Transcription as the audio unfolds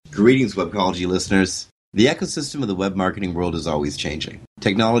Greetings, Webcology listeners. The ecosystem of the web marketing world is always changing.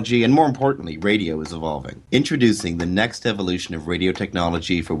 Technology, and more importantly, radio is evolving. Introducing the next evolution of radio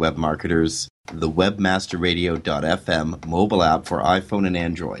technology for web marketers, the WebmasterRadio.fm mobile app for iPhone and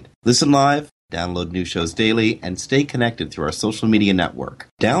Android. Listen live, download new shows daily, and stay connected through our social media network.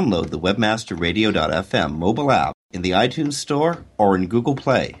 Download the WebmasterRadio.fm mobile app in the iTunes Store or in Google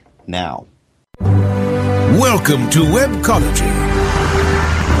Play now. Welcome to Webcology.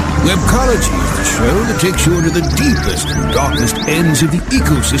 Webcology is the show that takes you into the deepest and darkest ends of the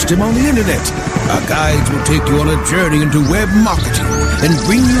ecosystem on the internet. Our guides will take you on a journey into web marketing and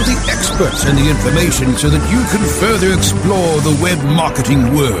bring you the experts and the information so that you can further explore the web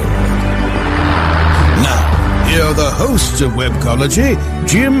marketing world. Now, here are the hosts of Webcology,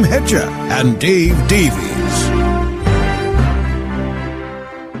 Jim Hedger and Dave Davies.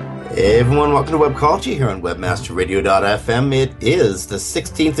 Hey everyone, welcome to Webcology here on WebmasterRadio.fm. It is the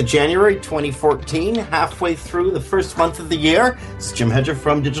 16th of January, 2014, halfway through the first month of the year. It's Jim Hedger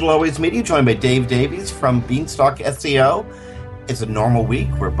from Digital Always Media, joined by Dave Davies from Beanstalk SEO. It's a normal week.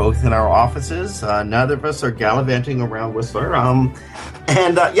 We're both in our offices. Neither of us are gallivanting around Whistler. I'm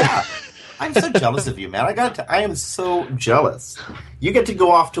so jealous of you, man. I am so jealous. You get to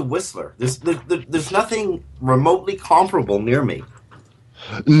go off to Whistler. There's nothing remotely comparable near me.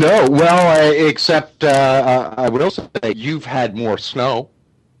 No, well, except I will say you've had more snow.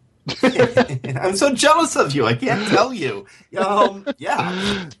 I'm so jealous of you. I can't tell you. Yeah.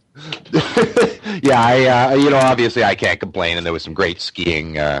 Obviously I can't complain, and there was some great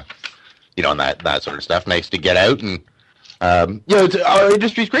skiing, and that sort of stuff. Nice to get out, and our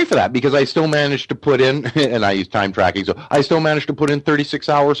industry's great for that because I still managed to put in, and I use time tracking, so I still managed to put in 36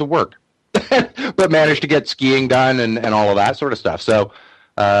 hours of work, but managed to get skiing done and all of that sort of stuff. So.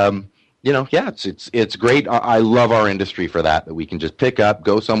 It's great. I love our industry for that we can just pick up,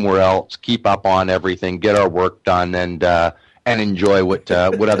 go somewhere else, keep up on everything, get our work done, and enjoy what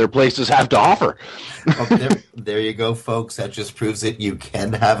other places have to offer. There you go, folks. That just proves it. You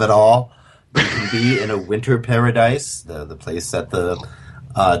can have it all. You can be in a winter paradise, the place that the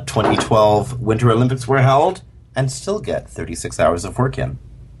 2012 Winter Olympics were held, and still get 36 hours of work in.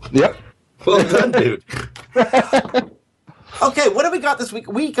 Yep. Well done, dude. Okay, what have we got this week?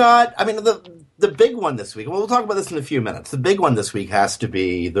 We got, the big one this week, we'll talk about this in a few minutes. The big one this week has to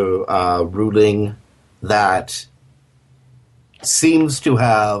be the ruling that seems to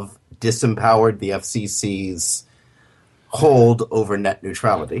have disempowered the FCC's hold over net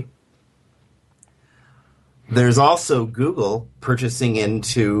neutrality. There's also Google purchasing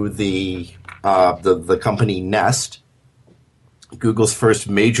into the company Nest, Google's first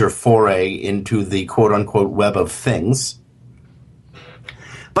major foray into the quote-unquote web of things.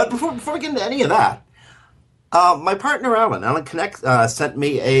 But before we get into any of that, my partner Alan Connect sent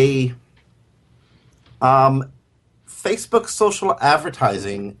me a Facebook social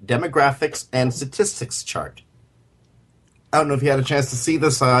advertising demographics and statistics chart. I don't know if you had a chance to see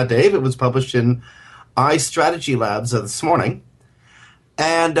this, Dave. It was published in iStrategy Labs this morning.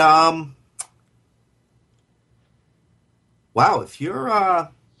 And, wow,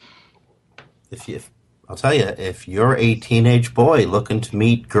 I'll tell you, if you're a teenage boy looking to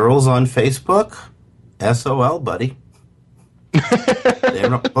meet girls on Facebook, SOL, buddy. By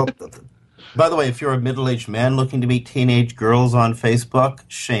the way, if you're a middle-aged man looking to meet teenage girls on Facebook,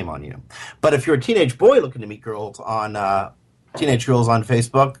 shame on you. But if you're a teenage boy looking to meet teenage girls on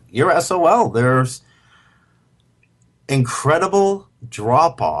Facebook, you're SOL. There's incredible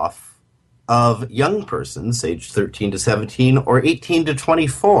drop-off of young persons aged 13 to 17 or 18 to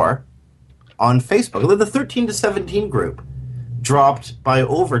 24 on Facebook. The 13 to 17 group dropped by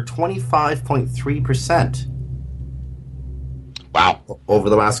over 25.3%. Wow. Over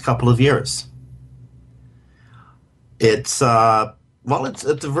the last couple of years. It's a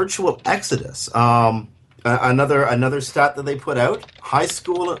virtual exodus. Another stat that they put out, high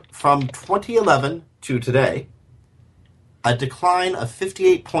school from 2011 to today, a decline of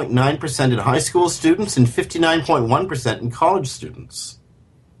 58.9% in high school students and 59.1% in college students.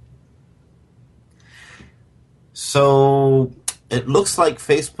 So it looks like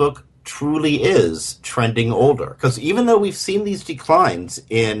Facebook truly is trending older. Because even though we've seen these declines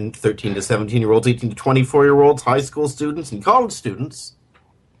in 13 to 17-year-olds, 18 to 24-year-olds, high school students, and college students,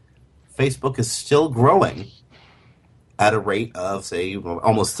 Facebook is still growing at a rate of, say,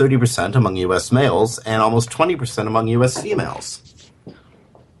 almost 30% among U.S. males and almost 20% among U.S. females.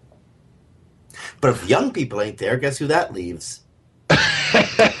 But if young people ain't there, guess who that leaves?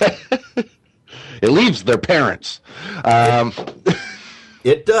 It leaves their parents.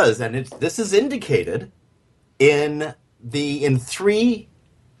 It does, and this is indicated in three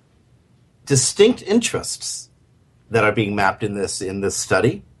distinct interests that are being mapped in this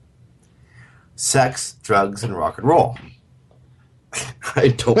study: sex, drugs, and rock and roll. I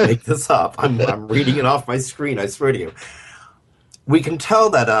don't make this up. I'm reading it off my screen, I swear to you. We can tell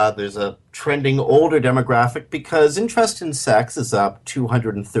that there's a trending older demographic because interest in sex is up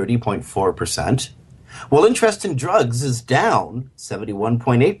 230.4%, while interest in drugs is down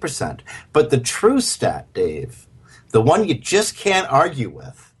 71.8%. But the true stat, Dave, the one you just can't argue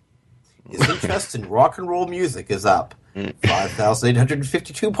with, is interest in rock and roll music is up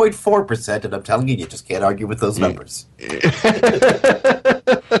 5,852.4%, and I'm telling you, you just can't argue with those numbers.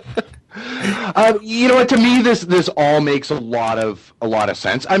 You know what? To me, this all makes a lot of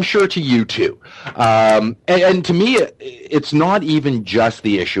sense. I'm sure to you too. And to me, it's not even just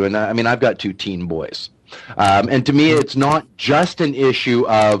the issue. And I mean, I've got 2 teen boys. And to me, it's not just an issue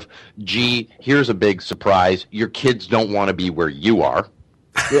of, gee, here's a big surprise. Your kids don't want to be where you are.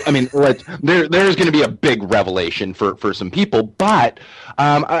 I mean, there's going to be a big revelation for some people, but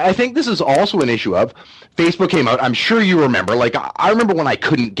I think this is also an issue of Facebook came out. I'm sure you remember. Like, I remember when I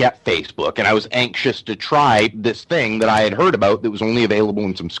couldn't get Facebook, and I was anxious to try this thing that I had heard about that was only available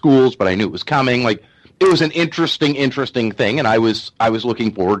in some schools, but I knew it was coming. Like, it was an interesting thing, and I was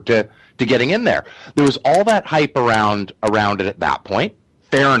looking forward to getting in there. There was all that hype around it at that point.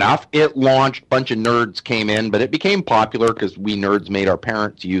 Fair enough. It launched, a bunch of nerds came in, but it became popular because we nerds made our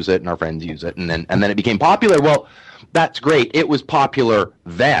parents use it and our friends use it, and then it became popular. Well, that's great. It was popular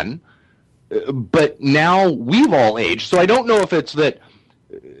then, but now we've all aged. So I don't know if it's that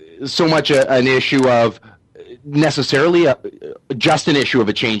so much an issue of necessarily just an issue of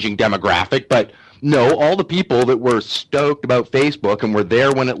a changing demographic, but no, all the people that were stoked about Facebook and were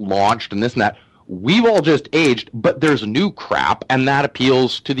there when it launched and this and that, we've all just aged, but there's new crap, and that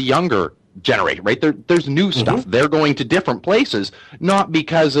appeals to the younger generation, right? There's new stuff. They're going to different places, not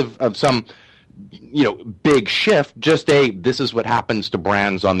because of some, big shift, just this is what happens to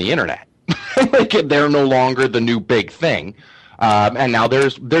brands on the internet. Like, they're no longer the new big thing. And now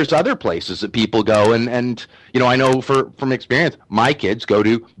there's other places that people go, and I know from experience, my kids go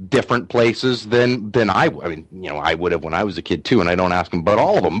to different places than I mean, I would have when I was a kid too, and I don't ask them about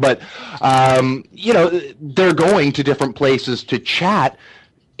all of them, but they're going to different places to chat,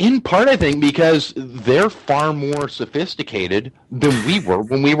 in part, I think, because they're far more sophisticated than we were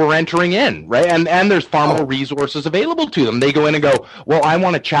when we were entering in, right? And there's far more resources available to them. They go in and go, well, I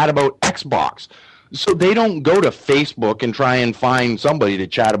want to chat about Xbox. So they don't go to Facebook and try and find somebody to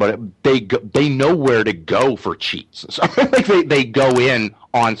chat about it. They know where to go for cheats. So they go in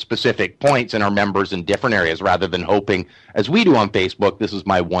on specific points and are members in different areas rather than hoping, as we do on Facebook, this is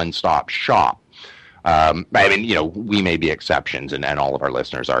my one-stop shop. I mean, we may be exceptions, and all of our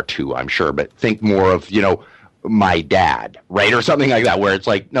listeners are too, I'm sure, but think more of, my dad, right? Or something like that, where it's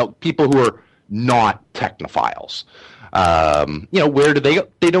like, no, people who are not technophiles. Where do they go?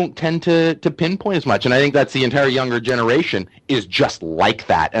 They don't tend to pinpoint as much. And I think that's the entire younger generation is just like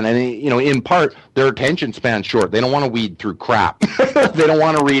that. And in part, their attention span's short. They don't want to weed through crap. They don't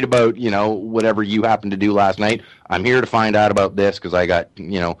want to read about, whatever you happened to do last night. I'm here to find out about this because I got,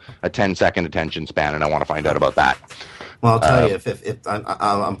 a 10-second attention span and I want to find out about that. Well, I'll tell you, if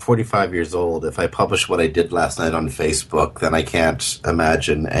I'm 45 years old, if I publish what I did last night on Facebook, then I can't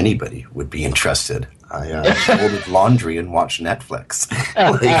imagine anybody would be interested. I folded laundry and watched Netflix.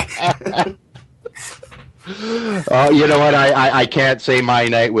 You know what? I can't say my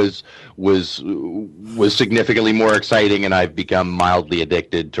night was significantly more exciting, and I've become mildly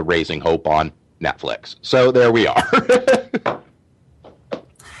addicted to Raising Hope on Netflix. So there we are.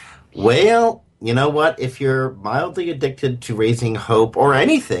 Well, you know what? If you're mildly addicted to Raising Hope or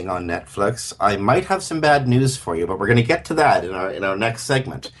anything on Netflix, I might have some bad news for you, but we're going to get to that in our next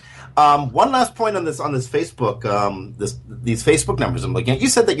segment. One last point on this Facebook, these Facebook numbers I'm looking at. You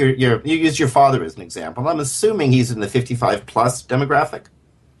said that you used your father as an example. I'm assuming he's in the 55 plus demographic.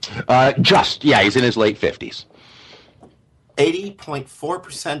 He's in his late 50s.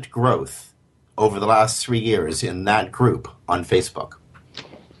 80.4% growth over the last 3 years in that group on Facebook.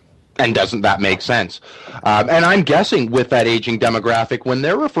 And doesn't that make sense? And I'm guessing with that aging demographic, when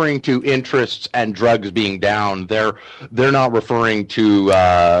they're referring to interests and drugs being down, they're not referring to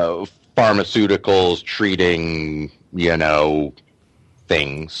pharmaceuticals treating,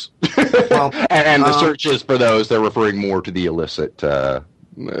 things. Well, and the searches for those, they're referring more to the illicit.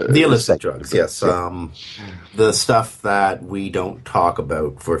 The illicit drugs, yes. The stuff that we don't talk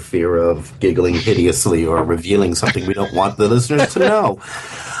about for fear of giggling hideously or revealing something we don't want the listeners to know.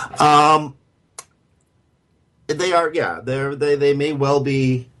 They may well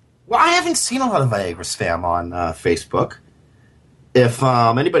be. Well, I haven't seen a lot of Viagra spam on Facebook. If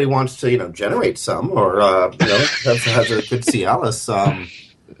anybody wants to, generate some or, has a good Cialis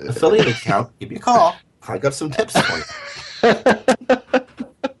affiliate account, give me a call. I got some tips for you.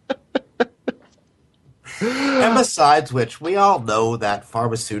 And besides which, we all know that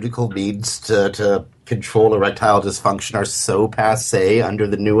pharmaceutical means to control erectile dysfunction are so passé under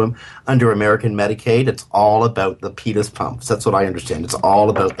American Medicaid. It's all about the penis pumps. That's what I understand. It's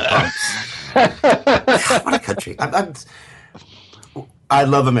all about the pumps. What a country! I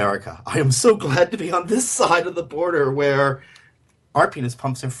love America. I am so glad to be on this side of the border where our penis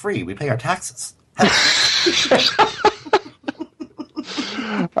pumps are free. We pay our taxes.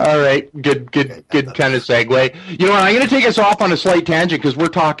 All right, good kind of segue. You know what? I'm going to take us off on a slight tangent because we're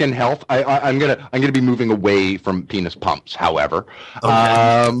talking health. I'm gonna be moving away from penis pumps. However,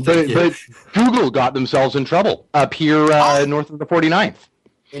 okay. but Google got themselves in trouble up here north of the 49th.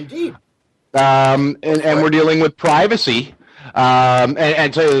 Indeed. And we're dealing with privacy.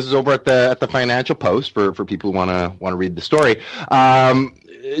 And so this is over at the Financial Post for people who want to read the story.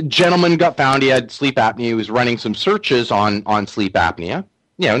 Gentleman got found. He had sleep apnea. He was running some searches on sleep apnea.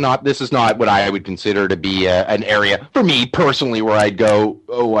 This is not what I would consider to be an area for me personally where I'd go,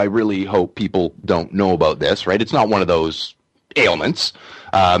 oh, I really hope people don't know about this. Right? It's not one of those ailments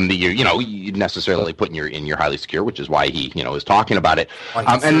that you necessarily put in your highly secure, which is why he is talking about it.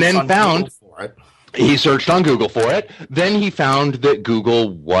 And then found. He searched on Google for it. Then he found that Google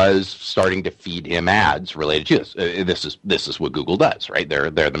was starting to feed him ads related to this. This is what Google does, right? They're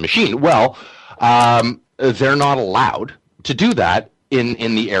the machine. Well, they're not allowed to do that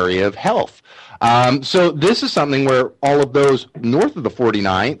in the area of health. So this is something where all of those north of the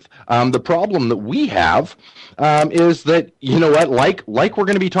 49th, the problem that we have is that, like we're going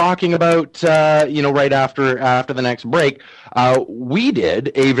to be talking about, right after the next break, we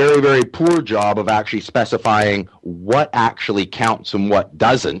did a very, very poor job of actually specifying what actually counts and what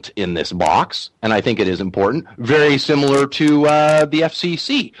doesn't in this box. And I think it is important. Very similar to the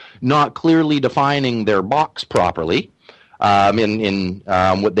FCC, not clearly defining their box properly. In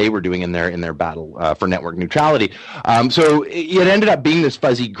what they were doing in their battle for network neutrality. So it ended up being this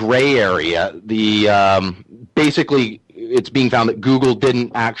fuzzy gray area. Basically, it's being found that Google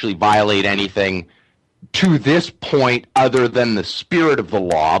didn't actually violate anything to this point other than the spirit of the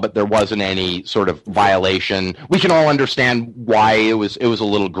law, but there wasn't any sort of violation. We can all understand why it was a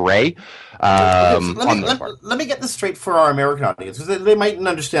little gray. Let me get this straight for our American audience, because they mightn't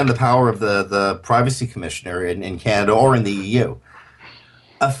understand the power of the Privacy Commissioner in Canada or in the EU.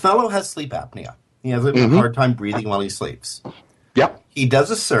 A fellow has sleep apnea. He has a hard time breathing while he sleeps. Yep. He does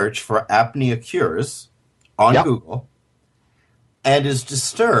a search for apnea cures on Google and is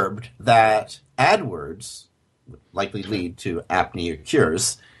disturbed that AdWords, likely lead to apnea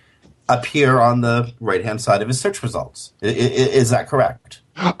cures, appear on the right-hand side of his search results. Is that correct?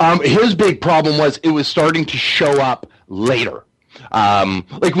 His big problem was it was starting to show up later.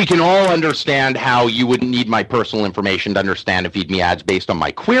 We can all understand how you wouldn't need my personal information to understand and feed me ads based on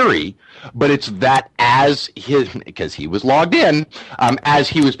my query, but it's that because he was logged in, as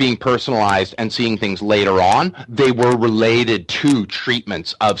he was being personalized and seeing things later on, they were related to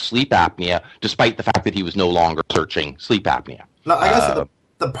treatments of sleep apnea, despite the fact that he was no longer searching sleep apnea. Now, I guess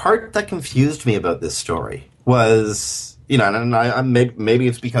the part that confused me about this story was, and maybe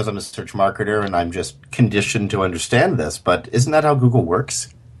it's because I'm a search marketer and I'm just conditioned to understand this, but isn't that how Google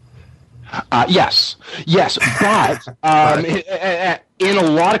works? Yes, but in a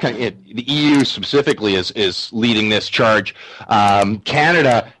lot of countries, the EU specifically is leading this charge.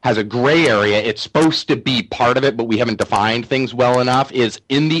 Canada has a gray area. It's supposed to be part of it, but we haven't defined things well enough. Is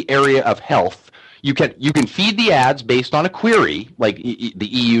in the area of health. You can feed the ads based on a query. Like the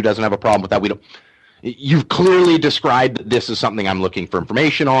EU doesn't have a problem with that. We don't. You've clearly described that this is something I'm looking for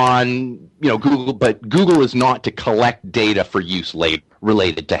information on. Google, but Google is not to collect data for use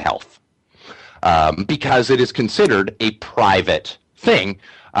related to health. Because it is considered a private thing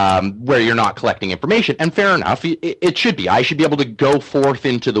where you're not collecting information. And fair enough, it should be. I should be able to go forth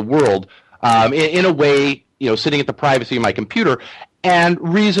into the world in a way, sitting at the privacy of my computer and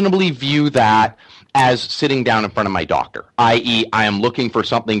reasonably view that as sitting down in front of my doctor, i.e. I am looking for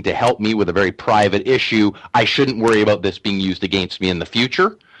something to help me with a very private issue. I shouldn't worry about this being used against me in the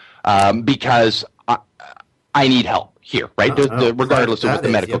future because I need help here, right? Regardless of what the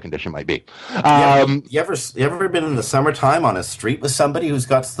medical condition might be. You ever been in the summertime on a street with somebody who's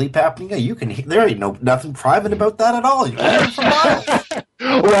got sleep apnea? There ain't nothing private about that at all. You can hear it for miles.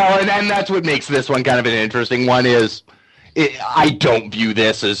 Well, and that's what makes this one kind of an interesting one is I don't view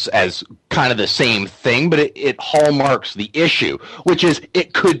this as kind of the same thing, but it hallmarks the issue, which is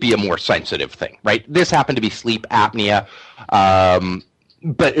it could be a more sensitive thing, right? This happened to be sleep apnea,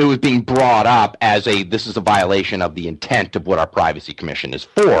 but it was being brought up as this is a violation of the intent of what our Privacy Commission is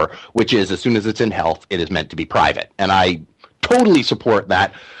for, which is as soon as it's in health, it is meant to be private. And I totally support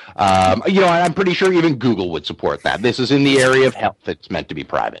that. I'm pretty sure even Google would support that. This is in the area of health. It's meant to be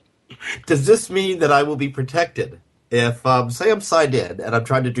private. Does this mean that I will be protected if, say I'm signed in and I'm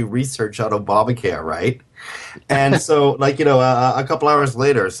trying to do research on Obamacare, right? And so, a couple hours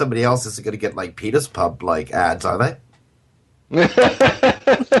later, somebody else isn't going to get, penis pump, ads, are they?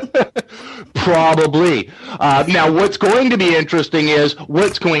 Probably. Now, what's going to be interesting is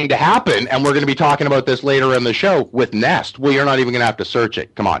what's going to happen, and we're going to be talking about this later in the show, with Nest. Well, you're not even going to have to search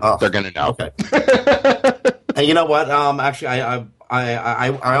it. Come on, they're going to know. Okay. And you know what? Actually,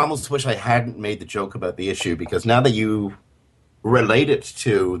 I almost wish I hadn't made the joke about the issue, because now that you relate it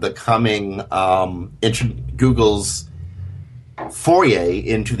to the coming Google's foray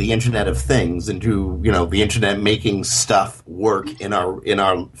into the Internet of Things, into the Internet making stuff work in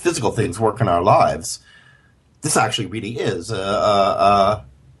our physical things work in our lives, this actually really is a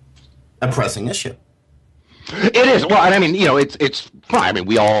pressing issue. It is. Well, and I mean, it's fine. I mean,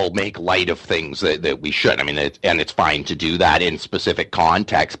 we all make light of things that we should. I mean, and it's fine to do that in specific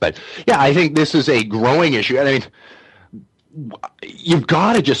contexts. But yeah, I think this is a growing issue. I mean, you've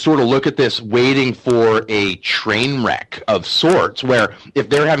got to just sort of look at this waiting for a train wreck of sorts, where if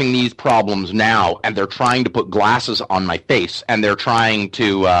they're having these problems now and they're trying to put glasses on my face and they're trying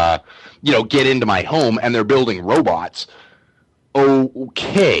to, get into my home and they're building robots.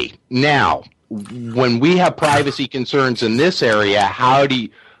 Okay, now, when we have privacy concerns in this area,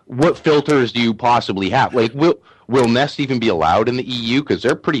 what filters do you possibly have? Will Nest even be allowed in the EU? Because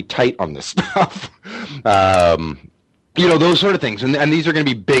they're pretty tight on this stuff. Those sort of things. And these are going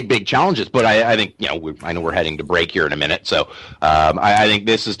to be big, big challenges. But I think, I know we're heading to break here in a minute. So I think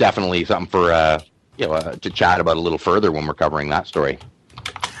this is definitely something for, to chat about a little further when we're covering that story.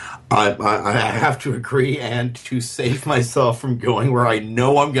 I have to agree, and to save myself from going where I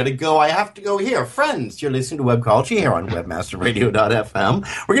know I'm going to go, I have to go here. Friends, you're listening to Webcology here on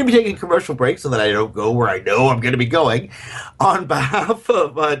webmasterradio.fm. We're going to be taking a commercial break so that I don't go where I know I'm going to be going. On behalf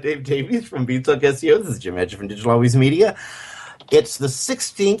of Dave Davies from Beanstalk SEO, this is Jim Hedger from Digital Always Media. It's the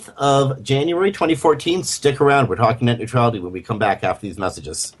 16th of January, 2014. Stick around. We're talking net neutrality when we come back after these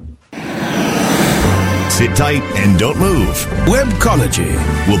messages. Sit tight and don't move. Webcology.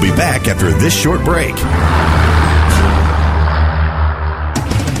 We'll be back after this short break.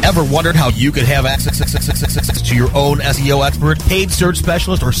 Ever wondered how you could have access to your own SEO expert, paid search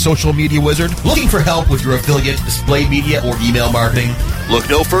specialist, or social media wizard? Looking for help with your affiliate, display media, or email marketing? Look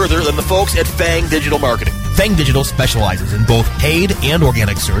no further than the folks at Fang Digital Marketing. Fang Digital specializes in both paid and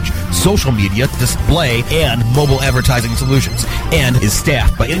organic search, social media, display, and mobile advertising solutions, and is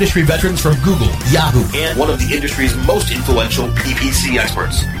staffed by industry veterans from Google, Yahoo, and one of the industry's most influential PPC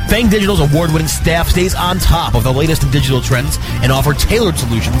experts. Fang Digital's award-winning staff stays on top of the latest in digital trends and offer tailored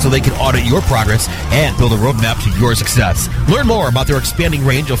solutions so they can audit your progress and build a roadmap to your success. Learn more about their expanding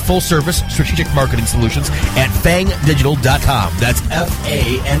range of full-service strategic marketing solutions at fangdigital.com. That's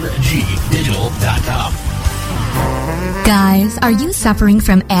F-A-N-G digital.com. Guys, are you suffering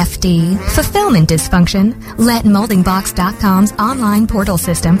from FD, fulfillment dysfunction? Let MoldingBox.com's online portal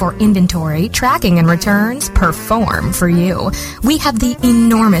system for inventory, tracking, and returns perform for you. We have the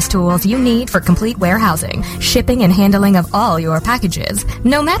enormous tools you need for complete warehousing, shipping, and handling of all your packages,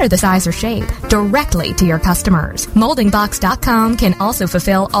 no matter the size or shape, directly to your customers. MoldingBox.com can also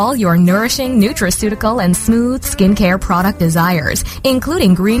fulfill all your nourishing, nutraceutical, and smooth skincare product desires,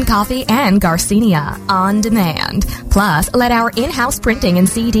 including green coffee and Garcinia on demand. Plus, let our in-house printing and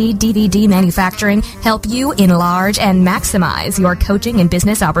CD, DVD manufacturing help you enlarge and maximize your coaching and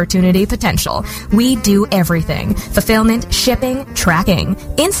business opportunity potential. We do everything. Fulfillment, shipping, tracking,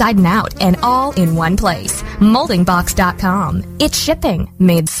 inside and out, and all in one place. MoldingBox.com. It's shipping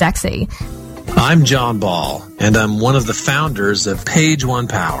made sexy. I'm John Ball, and I'm one of the founders of Page One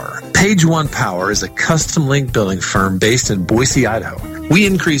Power. Page One Power is a custom link building firm based in Boise, Idaho. We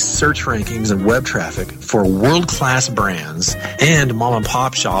increase search rankings and web traffic for world-class brands and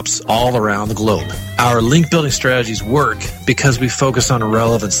mom-and-pop shops all around the globe. Our link building strategies work because we focus on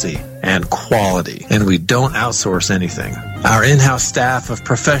relevancy and quality, and we don't outsource anything. Our in-house staff of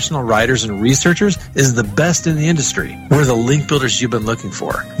professional writers and researchers is the best in the industry. We're the link builders you've been looking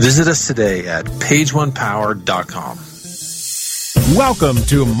for. Visit us today at pageonepower.com. Welcome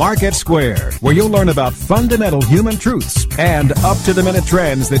to Market Square, where you'll learn about fundamental human truths and up-to-the-minute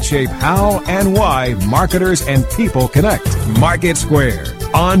trends that shape how and why marketers and people connect. Market Square,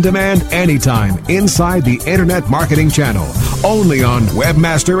 on demand anytime inside the Internet Marketing Channel, only on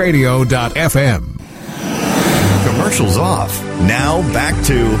webmasterradio.fm. Commercials off. Now back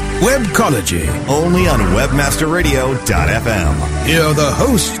to Webcology. only on webmasterradio.fm. Here are the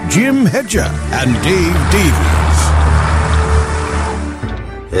hosts, Jim Hedger and Dave Davies.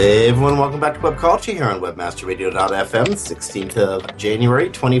 Hey everyone, welcome back to Webcology here on webmasterradio.fm, 16th of January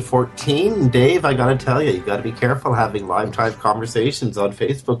 2014. Dave, I gotta tell you, you gotta be careful having live time conversations on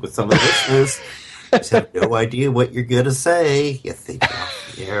Facebook with some of the listeners. You just have no idea what you're gonna say. You think you're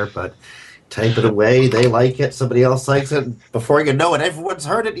off the air, but type it away, they like it, somebody else likes it. Before you know it, everyone's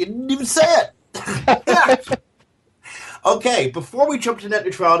heard it, you didn't even say it. Okay, before we jump to net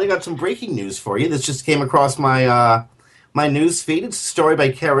neutrality, I got some breaking news for you. This just came across my news feed. It's a story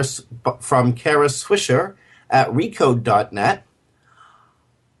from Kara Swisher at recode.net.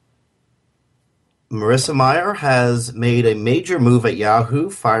 Marissa Mayer has made a major move at Yahoo,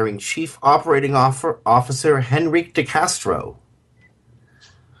 firing Chief Operating Officer Henrique De Castro.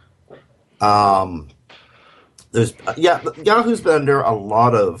 Yahoo's been under a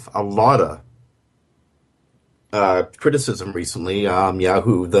lot of criticism recently.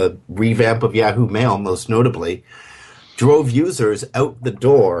 Yahoo, the revamp of Yahoo Mail, most notably, drove users out the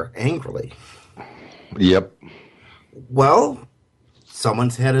door angrily. Yep. Well,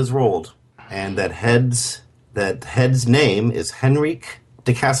 someone's head has rolled, and that head's name is Henrique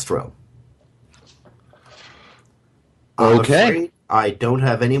De Castro. Okay. I don't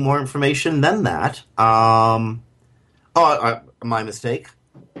have any more information than that. My mistake.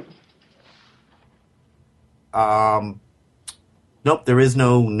 Nope, there is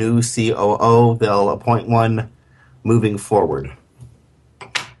no new COO. They'll appoint one moving forward.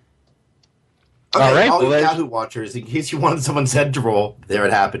 Okay, all right. All you Yahoo watchers, in case you wanted someone's head to roll, there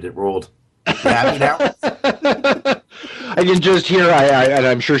it happened. It rolled. You happy now? I can just hear, and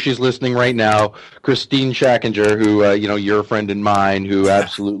I'm sure she's listening right now, Christine Schackinger, who, you're a friend and mine, who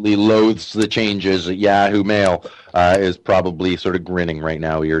absolutely loathes the changes at Yahoo Mail, is probably sort of grinning right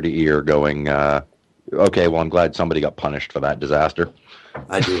now, ear to ear, going, okay, well, I'm glad somebody got punished for that disaster.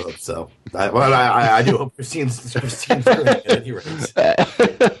 I do hope so. I do hope Christine's doing it at any rate.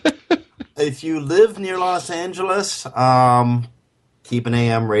 If you live near Los Angeles, keep an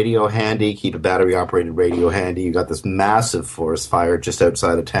AM radio handy, keep a battery-operated radio handy. You got this massive forest fire just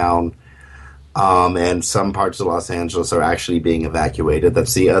outside of town, and some parts of Los Angeles are actually being evacuated.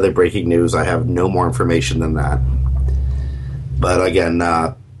 That's the other breaking news. I have no more information than that. But again,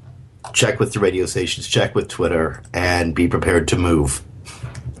 check with the radio stations, check with Twitter, and be prepared to move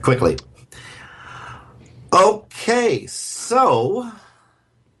quickly. Okay, so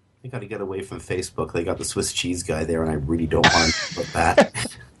I got to get away from Facebook. They got the Swiss cheese guy there, and I really don't want to put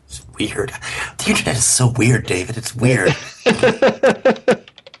that. It's weird. The internet is so weird, David. It's weird. But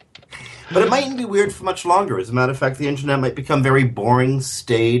it mightn't be weird for much longer. As a matter of fact, the internet might become very boring,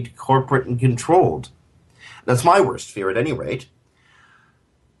 staid, corporate, and controlled. That's my worst fear, at any rate.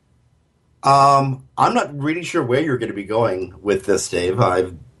 I'm not really sure where you're going to be going with this, Dave.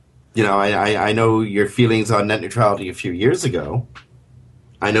 I know your feelings on net neutrality a few years ago.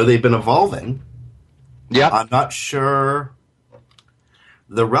 I know they've been evolving. Yeah. I'm not sure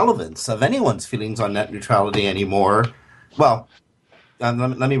the relevance of anyone's feelings on net neutrality anymore. Well, let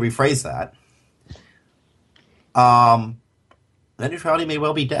me rephrase that. Net neutrality may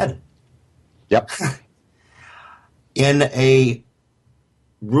well be dead. Yep. In a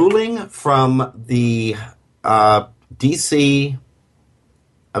ruling from the D.C.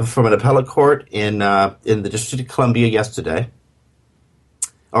 From an appellate court in the District of Columbia yesterday,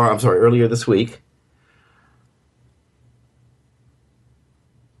 earlier this week.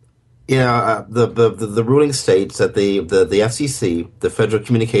 The ruling states that the FCC, the Federal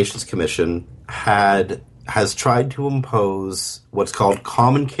Communications Commission, has tried to impose what's called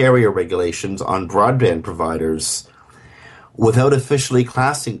common carrier regulations on broadband providers without officially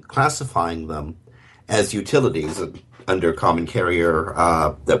classifying them as utilities under common carrier,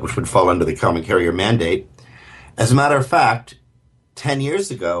 which would fall under the common carrier mandate. As a matter of fact, 10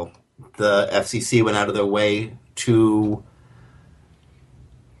 years ago, the FCC went out of their way to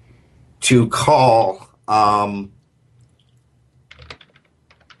call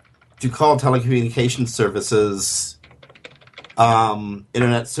telecommunications services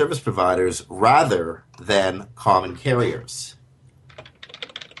internet service providers rather than common carriers.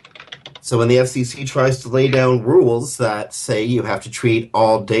 So when the FCC tries to lay down rules that say you have to treat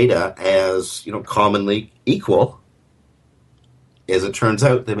all data as, commonly equal, as it turns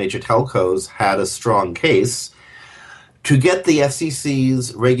out, the major telcos had a strong case to get the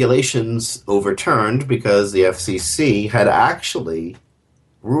FCC's regulations overturned because the FCC had actually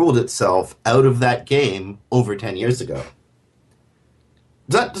ruled itself out of that game over 10 years ago.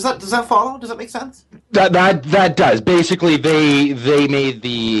 Does that follow? Does that make sense? That does. Basically, they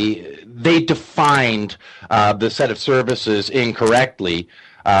defined the set of services incorrectly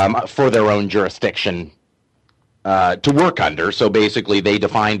for their own jurisdiction to work under. So basically, they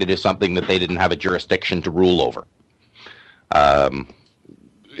defined it as something that they didn't have a jurisdiction to rule over.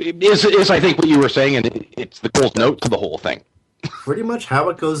 Is I think what you were saying, and it's the cold note to the whole thing. Pretty much how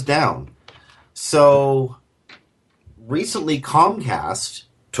it goes down. So recently, Comcast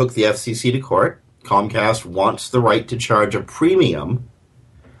took the FCC to court. Comcast wants the right to charge a premium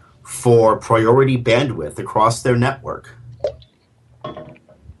for priority bandwidth across their network.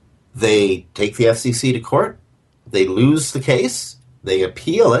 They take the FCC to court. They lose the case. They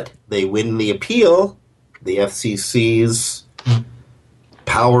appeal it. They win the appeal. The FCC's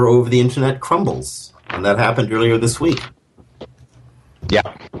power over the internet crumbles. And that happened earlier this week. Yeah.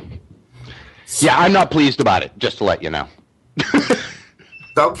 Yeah, I'm not pleased about it, just to let you know.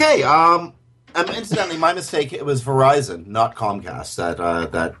 Okay. Incidentally, my mistake, it was Verizon, not Comcast,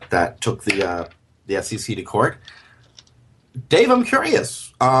 that took the FCC to court. Dave, I'm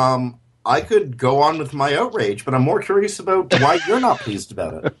curious. I could go on with my outrage, but I'm more curious about why you're not pleased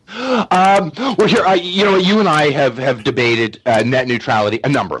about it. Well, here, you and I have debated net neutrality a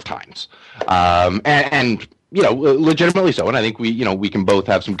number of times, and legitimately so. And I think we can both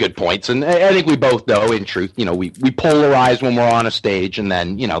have some good points. And I think we both know, in truth, we polarize when we're on a stage, and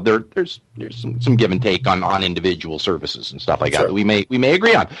then there's some give and take on individual services and stuff like that we may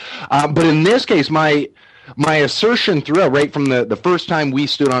agree on. But in this case, my assertion throughout, right from the first time we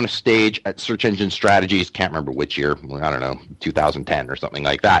stood on a stage at Search Engine Strategies, can't remember which year, I don't know, 2010 or something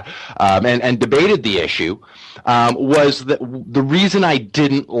like that, and debated the issue, was that the reason I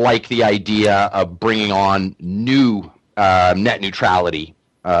didn't like the idea of bringing on new net neutrality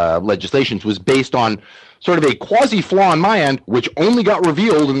legislations was based on sort of a quasi-flaw on my end, which only got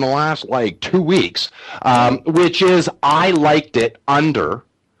revealed in the last, 2 weeks, which is I liked it under...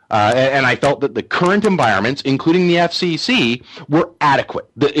 and I felt that the current environments, including the FCC, were adequate.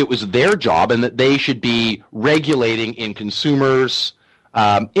 That it was their job and that they should be regulating in consumers'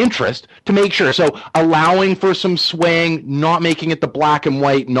 interest to make sure. So allowing for some swaying, not making it the black and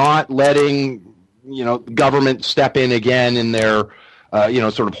white, not letting government step in again in their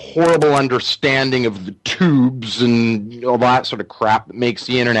sort of horrible understanding of the tubes and all that sort of crap that makes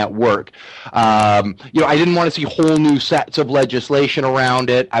the internet work. I didn't want to see whole new sets of legislation around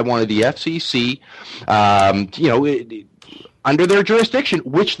it. I wanted the FCC, under their jurisdiction,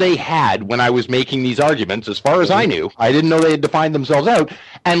 which they had when I was making these arguments, as far as I knew. I didn't know they had defined themselves out,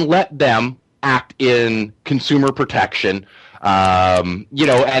 and let them act in consumer protection, and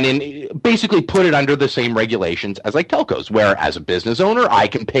basically put it under the same regulations as telcos, where as a business owner, I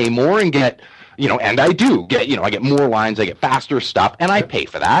can pay more and get, and I do get, I get more lines, I get faster stuff, and I pay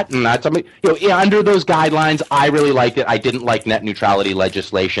for that. And that's, under those guidelines, I really liked it. I didn't like net neutrality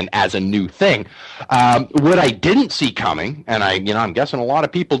legislation as a new thing. What I didn't see coming, and I'm guessing a lot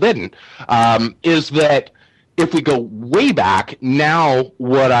of people didn't, is that if we go way back, now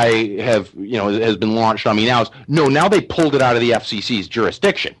what I have, has been launched on me now is, now they pulled it out of the FCC's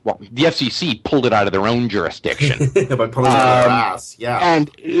jurisdiction. Well, the FCC pulled it out of their own jurisdiction. By pulling it out of their ass, yeah.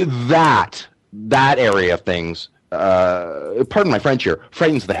 And that area of things, pardon my French here,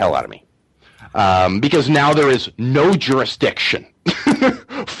 frightens the hell out of me. Because now there is no jurisdiction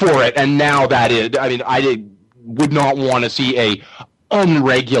for it, and now that is, I would not want to see a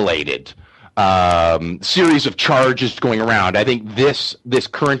unregulated series of charges going around. I think this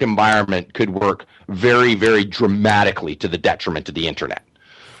current environment could work very, very dramatically to the detriment of the internet,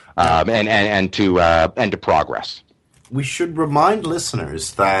 and to progress. We should remind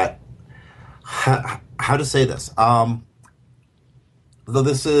listeners that how to say this. Though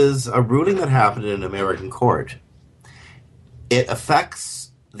this is a ruling that happened in an American court, it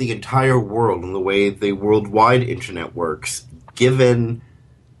affects the entire world and the way the worldwide internet works, given...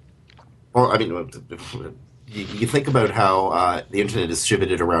 Well, you think about how the internet is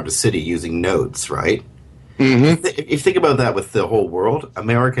distributed around a city using nodes, right? Mm-hmm. If you think about that with the whole world,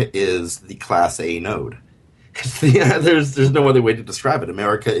 America is the Class A node. There's no other way to describe it.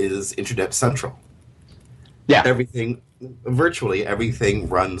 America is internet central. Yeah. Virtually everything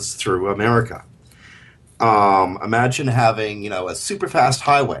runs through America. Imagine having, a super fast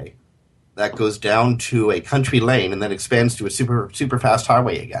highway that goes down to a country lane and then expands to a super fast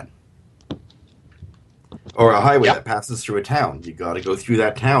highway again. Or a highway that passes through a town. You got to go through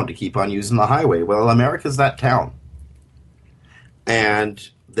that town to keep on using the highway. Well, America's that town. And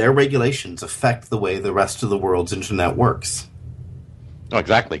their regulations affect the way the rest of the world's internet works. Oh,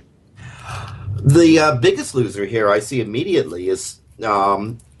 exactly. The biggest loser here I see immediately is,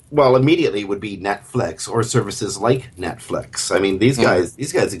 immediately would be Netflix or services like Netflix. I mean, these guys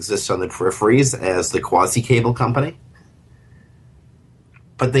exist on the peripheries as the quasi-cable company.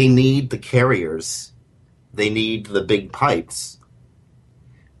 But they need the carriers. They need the big pipes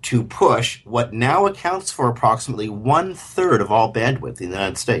to push what now accounts for approximately 1/3 of all bandwidth in the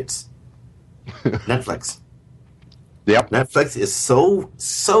United States. Netflix. Yep. Netflix is so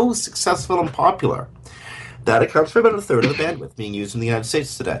successful and popular that accounts for about 1/3 of the bandwidth being used in the United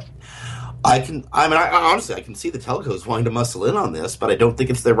States today. Honestly, I can see the telcos wanting to muscle in on this, but I don't think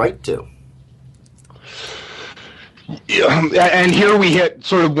it's their right to. And here we hit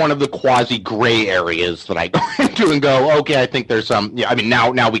sort of one of the quasi-gray areas that I go into and go, okay, I think there's some. Yeah, I mean,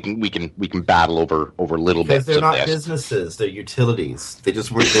 now we can battle over little bits. Because they're not this. businesses; they're utilities. They're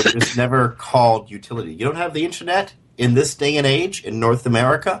just never called utility. You don't have the internet in this day and age in North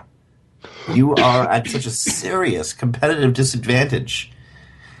America. You are at such a serious competitive disadvantage.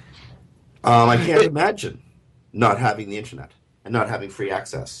 I can't imagine not having the internet and not having free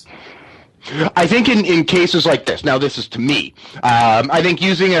access. I think in cases like this, now this is to me, I think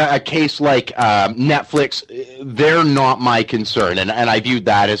using a case like Netflix, they're not my concern. And I viewed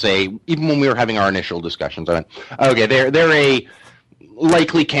that as even when we were having our initial discussions, I went, okay, they're a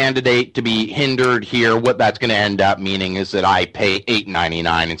likely candidate to be hindered here. What that's going to end up meaning is that I pay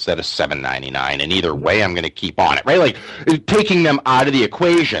 $8.99 instead of $7.99. And either way, I'm going to keep on it, right? Like taking them out of the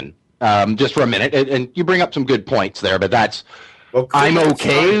equation just for a minute. And you bring up some good points there, but that's, I'm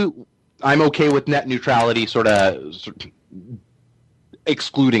okay with net neutrality, sort of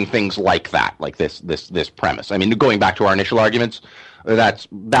excluding things like that, like this premise. I mean, going back to our initial arguments, that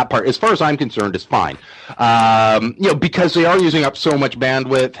part, as far as I'm concerned, is fine. Because they are using up so much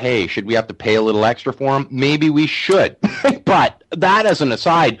bandwidth. Hey, should we have to pay a little extra for them? Maybe we should. But that as an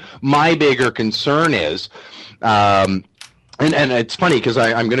aside, my bigger concern is. And it's funny because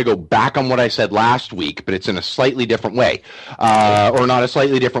I'm going to go back on what I said last week, but it's in a slightly different way. Or not a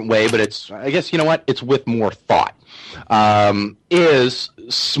slightly different way, but I guess, you know what? It's with more thought. Is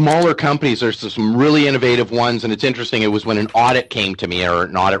smaller companies, there's some really innovative ones, and it's interesting. It was when an audit came to me, or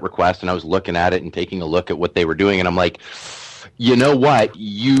an audit request, and I was looking at it and taking a look at what they were doing, and I'm like, you know what?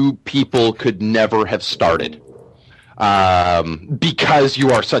 You people could never have started. Because you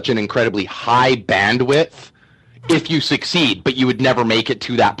are such an incredibly high bandwidth. If you succeed, but you would never make it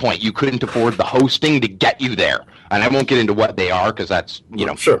to that point. You couldn't afford the hosting to get you there. And I won't get into what they are because that's,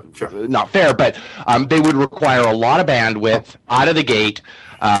 sure. not fair. But they would require a lot of bandwidth out of the gate.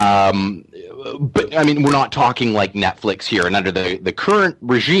 But, I mean, we're not talking like Netflix here. And under the current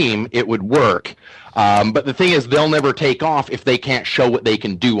regime, it would work. But the thing is, they'll never take off if they can't show what they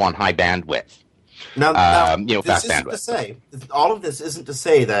can do on high bandwidth. Now fast bandwidth. To say, all of this isn't to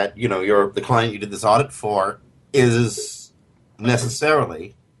say that, the client you did this audit for is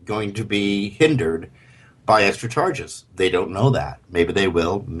necessarily going to be hindered by extra charges. They don't know that. Maybe they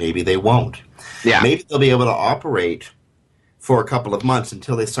will, maybe they won't. Yeah. Maybe they'll be able to operate for a couple of months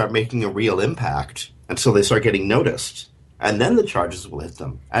until they start making a real impact, until they start getting noticed, and then the charges will hit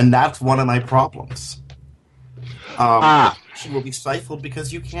them. And that's one of my problems. She will be stifled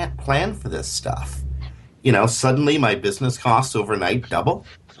because you can't plan for this stuff. Suddenly my business costs overnight double.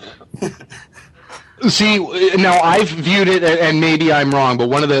 See, now I've viewed it, and maybe I'm wrong, but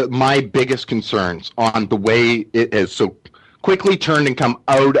one of my biggest concerns on the way it has so quickly turned and come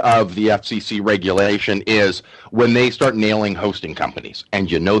out of the FCC regulation is when they start nailing hosting companies, and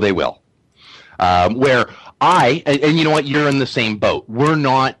they will. Where and you know what, you're in the same boat. We're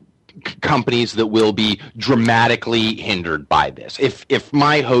not companies that will be dramatically hindered by this. If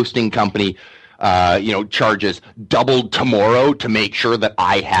my hosting company, charges double tomorrow to make sure that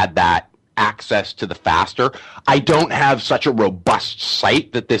I had that access to the faster, I don't have such a robust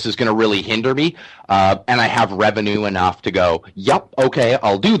site that this is going to really hinder me, and I have revenue enough to go, yep, okay,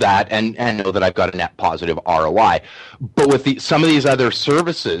 I'll do that, and know that I've got a net positive ROI. But with some of these other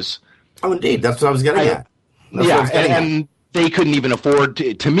services, indeed, that's what I was getting at. And they couldn't even afford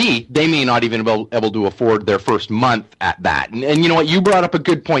to me, they may not even be able to afford their first month at that. And you know what, you brought up a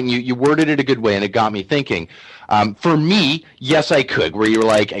good point, you worded it a good way, and it got me thinking. For me, yes, I could, where you were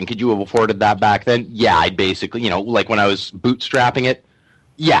like, and could you have afforded that back then? Yeah, I'd basically, like when I was bootstrapping it,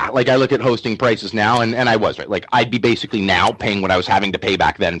 Yeah, like I look at hosting prices now, and I was right. Like I'd be basically now paying what I was having to pay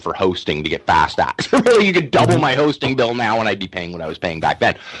back then for hosting to get fast access. Really, you could double my hosting bill now, and I'd be paying what I was paying back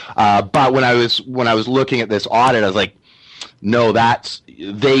then. But when I was looking at this audit, I was like, no,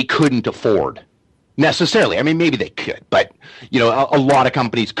 they couldn't afford necessarily. I mean, maybe they could, but a lot of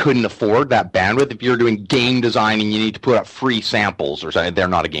companies couldn't afford that bandwidth. If you're doing game design and you need to put up free samples or something, they're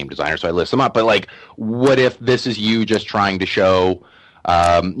not a game designer, so I list them up. But like, what if this is you just trying to show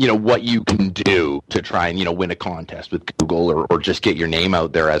what you can do to try and win a contest with Google or just get your name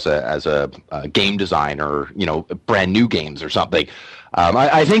out there as a game designer, brand new games or something.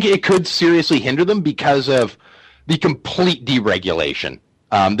 I think it could seriously hinder them because of the complete deregulation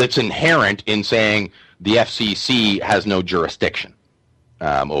that's inherent in saying the FCC has no jurisdiction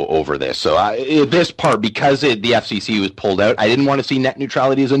over this. So this part, because the FCC was pulled out, I didn't want to see net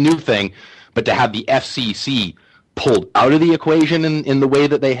neutrality as a new thing, but to have the FCC pulled out of the equation in the way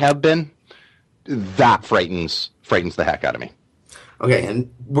that they have been, that frightens the heck out of me. Okay, and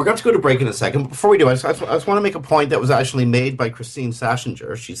we're going to go to break in a second. But before we do, I just want to make a point that was actually made by Christine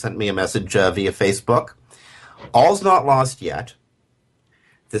Sashinger. She sent me a message via Facebook. All's not lost yet.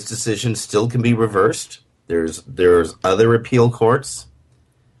 This decision still can be reversed. There's other appeal courts.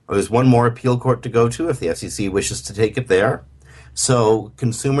 There's one more appeal court to go to if the FCC wishes to take it there. So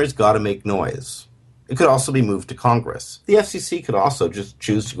consumers got to make noise. It could also be moved to Congress. The FCC could also just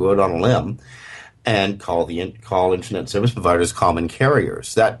choose to go out on a limb and call internet service providers common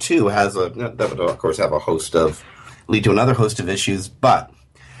carriers. That too that would of course lead to another host of issues. But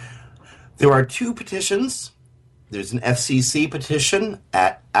there are two petitions. There's an FCC petition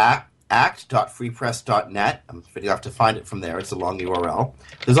at act.freepress.net. I'm afraid you'll have to find it from there. It's a long URL.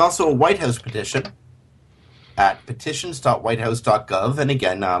 There's also a White House petition at petitions.whitehouse.gov, and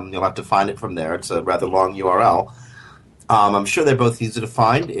again, you'll have to find it from there. It's a rather long URL. I'm sure they're both easy to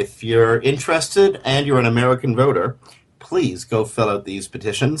find. If you're interested and you're an American voter, please go fill out these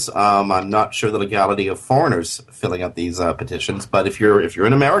petitions. I'm not sure the legality of foreigners filling out these petitions, but if you're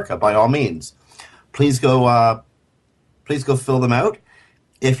in America, by all means, please go fill them out.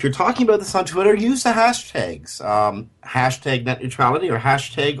 If you're talking about this on Twitter, use the hashtags, hashtag net neutrality or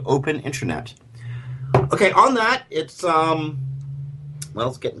hashtag open internet. Okay, on that, it's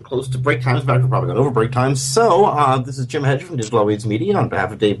getting close to break time. In fact, we're probably going over break time. So, this is Jim Hedger from Digital Always Media on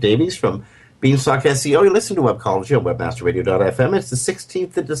behalf of Dave Davies from Beanstalk SEO. You're listening to Webcology on webmasterradio.fm. It's the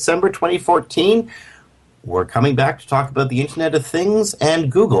 16th of December, 2014. We're coming back to talk about the Internet of Things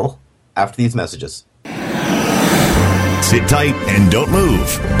and Google after these messages. Sit tight and don't move.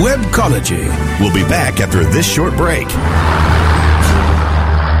 Webcology. We'll be back after this short break.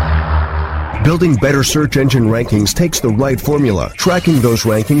 Building better search engine rankings takes the right formula. Tracking those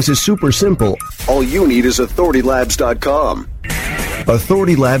rankings is super simple. All you need is authoritylabs.com.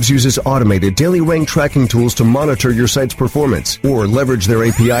 Authority Labs uses automated daily rank tracking tools to monitor your site's performance or leverage their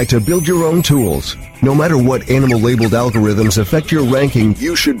API to build your own tools. No matter what animal-labeled algorithms affect your ranking,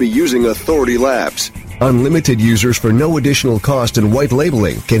 you should be using Authority Labs. Unlimited users for no additional cost and white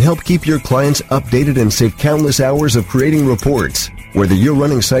labeling can help keep your clients updated and save countless hours of creating reports. Whether you're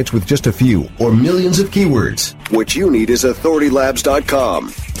running sites with just a few or millions of keywords, what you need is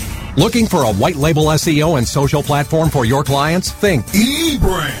authoritylabs.com. Looking for a white label SEO and social platform for your clients? Think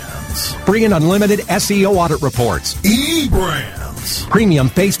eBrands. Free and unlimited SEO audit reports. eBrands. Premium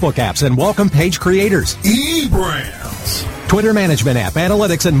Facebook apps and welcome page creators. eBrands. Twitter management app,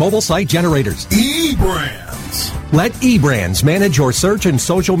 analytics, and mobile site generators. eBrands. Let eBrands manage your search and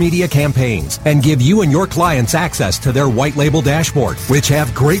social media campaigns and give you and your clients access to their white label dashboard, which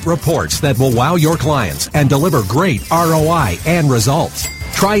have great reports that will wow your clients and deliver great ROI and results.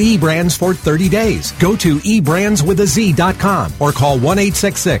 Try eBrands for 30 days. Go to eBrandsWithAZ.com or call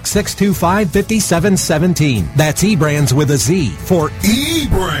 1-866-625-5717. That's eBrands with a Z for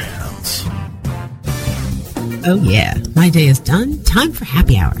eBrands. Oh yeah, my day is done. Time for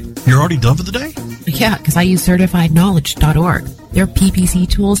happy hour. You're already done for the day? Yeah, because I use CertifiedKnowledge.org. Their PPC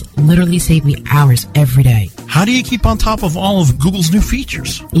tools literally save me hours every day. How do you keep on top of all of Google's new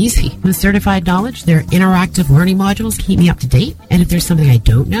features? Easy. With Certified Knowledge, their interactive learning modules keep me up to date. And if there's something I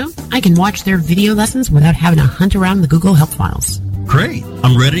don't know, I can watch their video lessons without having to hunt around the Google Help files. Great.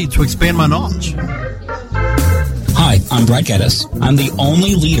 I'm ready to expand my knowledge. Hi, I'm Brad Geddes. I'm the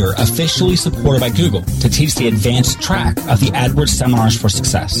only leader officially supported by Google to teach the advanced track of the AdWords Seminars for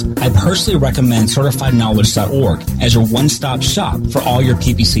Success. I personally recommend CertifiedKnowledge.org as your one-stop shop for all your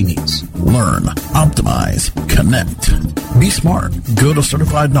PPC needs. Learn, optimize, connect. Be smart. Go to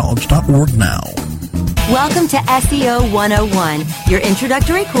CertifiedKnowledge.org now. Welcome to SEO 101, your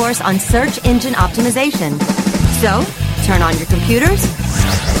introductory course on search engine optimization. So, Turn on your computers,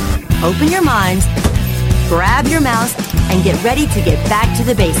 open your minds, grab your mouse, and get ready to get back to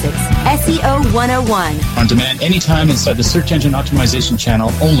the basics. SEO 101. On demand anytime inside the Search Engine Optimization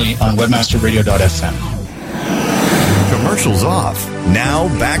channel, only on webmasterradio.fm. Commercials off. Now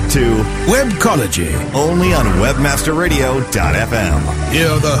back to Webcology, only on webmasterradio.fm. Here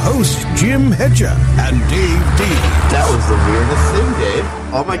are the hosts, Jim Hedger and Dave D. That was the weirdest thing, Dave.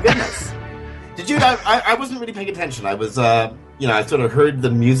 Oh my goodness. Did you? I wasn't really paying attention. I was, I sort of heard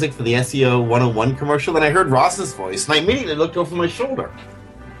the music for the SEO 101 commercial, and I heard Ross's voice, and I immediately looked over my shoulder.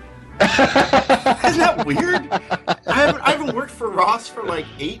 Isn't that weird? I haven't worked for Ross for like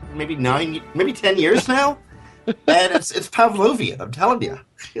 8, maybe 9, maybe 10 years now. And it's Pavlovian, I'm telling you.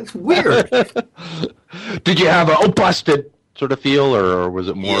 It's weird. Did you have a busted sort of feel, or was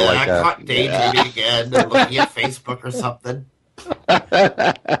it more like I caught daydreaming again, or looking at Facebook or something.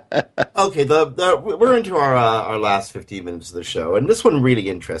 Okay, we're into our last 15 minutes of the show, and this one really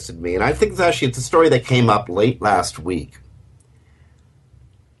interested me, and I think it's a story that came up late last week.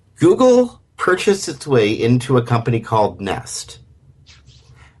 Google purchased its way into a company called Nest.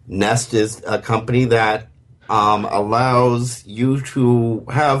 Nest is a company that allows you to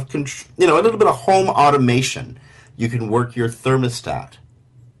have a little bit of home automation. You can work your thermostat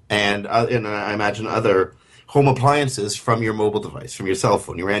and I imagine other home appliances from your mobile device, from your cell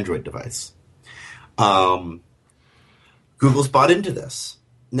phone, your Android device. Google's bought into this.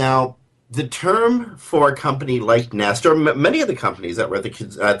 Now, the term for a company like Nest, or many of the companies that were at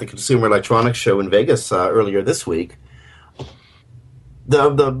the Consumer Electronics Show in Vegas earlier this week,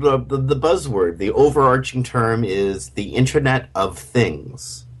 the buzzword, the overarching term is the Internet of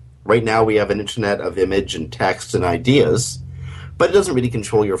Things. Right now we have an Internet of image and text and ideas, but it doesn't really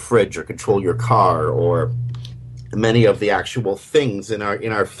control your fridge or control your car or many of the actual things in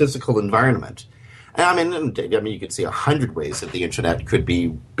our physical environment. And I mean, you can see 100 ways that the Internet could be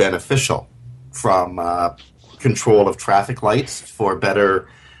beneficial, from control of traffic lights for better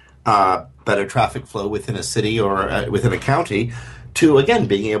traffic flow within a city or within a county, to, again,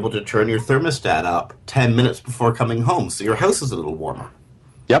 being able to turn your thermostat up 10 minutes before coming home so your house is a little warmer.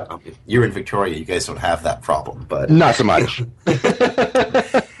 Yep. You're in Victoria. You guys don't have that problem, but not so much.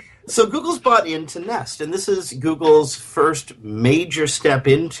 So Google's bought into Nest, and this is Google's first major step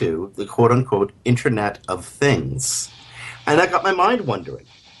into the quote-unquote Internet of Things. And that got my mind wondering,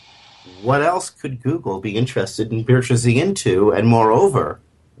 what else could Google be interested in purchasing into, and moreover,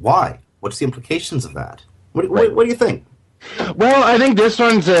 why? What's the implications of that? What do you think? Well, I think this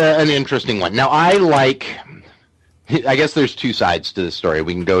one's an interesting one. Now, I guess there's two sides to the story.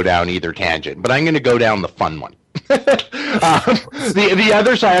 We can go down either tangent, but I'm going to go down the fun one. The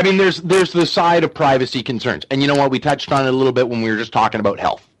other side, I mean, there's the side of privacy concerns. And you know what? We touched on it a little bit when we were just talking about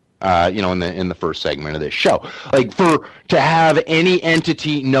health, in the first segment of this show. Like, to have any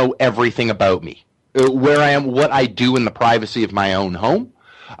entity know everything about me, where I am, what I do in the privacy of my own home,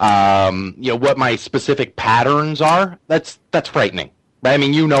 what my specific patterns are, that's frightening. I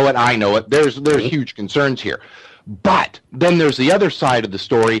mean, you know it, I know it. There's huge concerns here. But then there's the other side of the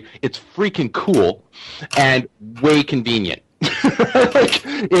story. It's freaking cool and way convenient. Like,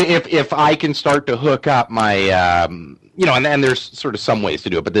 if I can start to hook up my, and there's sort of some ways to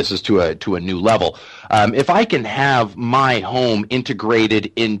do it, but this is to a new level. If I can have my home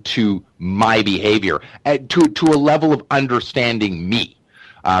integrated into my behavior to a level of understanding me.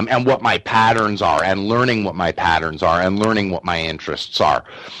 And what my patterns are, and learning what my patterns are, and learning what my interests are.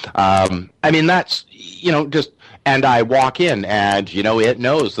 I mean, that's, and I walk in, and, it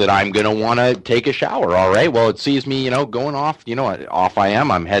knows that I'm going to want to take a shower. All right, well, it sees me, going off, off I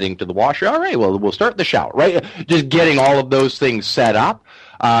am. I'm heading to the washer. All right, well, we'll start the shower, right? Just getting all of those things set up.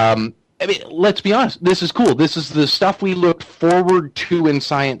 I mean, let's be honest. This is cool. This is the stuff we looked forward to in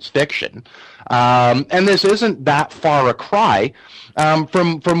science fiction. And this isn't that far a cry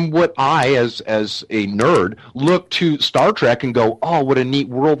from what I, as a nerd, look to Star Trek and go, oh, what a neat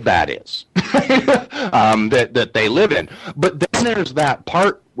world that is, that they live in. But then there's that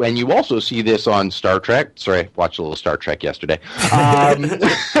part when you also see this on Star Trek. Sorry, watched a little Star Trek yesterday.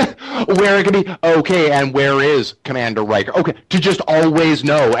 Where it can be, okay, and where is Commander Riker? Okay, to just always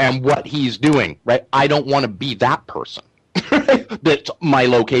know and what he's doing, right? I don't want to be that person. That my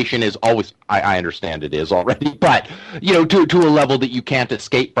location is always, I understand it is already, but, to a level that you can't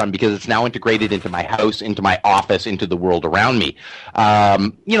escape from because it's now integrated into my house, into my office, into the world around me.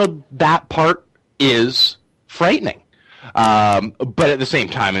 That part is frightening. But at the same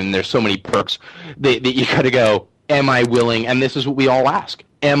time, and there's so many perks that you got to go, am I willing, and this is what we all ask,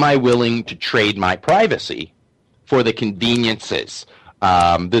 am I willing to trade my privacy for the conveniences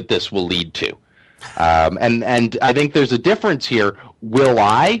that this will lead to? And I think there's a difference here. Will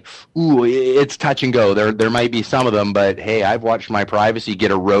I? Ooh, it's touch and go. There might be some of them, but hey, I've watched my privacy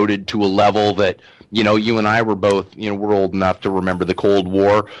get eroded to a level that, you and I were both, we're old enough to remember the Cold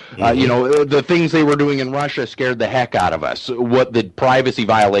War. The things they were doing in Russia scared the heck out of us. What the privacy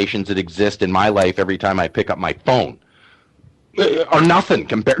violations that exist in my life every time I pick up my phone are nothing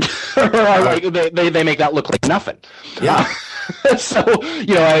compared to, they make that look like nothing. Yeah. So,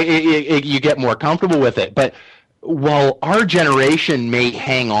 you get more comfortable with it. But while our generation may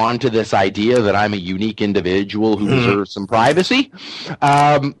hang on to this idea that I'm a unique individual who deserves some privacy,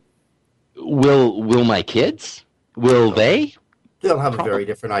 will my kids? Will they? They'll have a very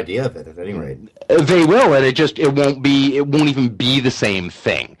different idea of it at any rate. They will, and it won't even be the same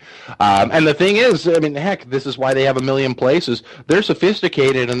thing. And the thing is, heck, this is why they have a million places. They're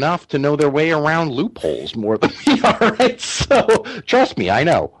sophisticated enough to know their way around loopholes more than we are, right? So, trust me, I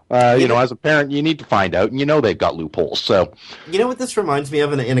know. As a parent, you need to find out, and they've got loopholes. So, you know what this reminds me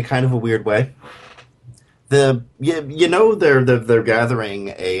of in a kind of a weird way? They're gathering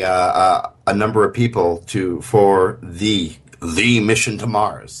a number of people for the mission to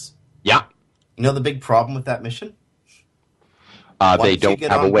Mars. Yeah. You know the big problem with that mission? They don't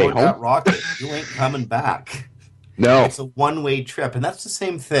have a way home. That rocket, you ain't coming back. No. It's a one-way trip. And that's the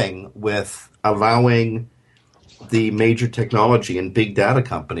same thing with allowing the major technology and big data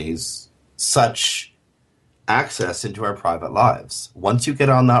companies such access into our private lives. Once you get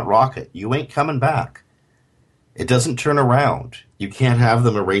on that rocket, you ain't coming back. It doesn't turn around. You can't have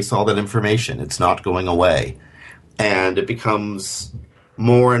them erase all that information. It's not going away. And it becomes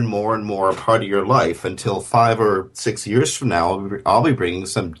more and more and more a part of your life until 5 or 6 years from now, I'll be bringing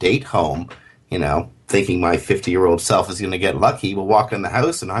some date home, thinking my 50-year-old self is going to get lucky. We'll walk in the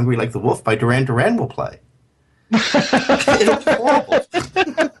house and Hungry Like the Wolf by Duran Duran will play. It's horrible.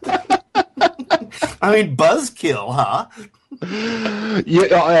 Buzzkill, huh?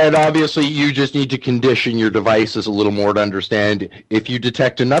 Yeah, and obviously you just need to condition your devices a little more to understand if you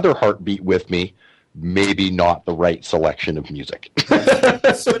detect another heartbeat with me, maybe not the right selection of music.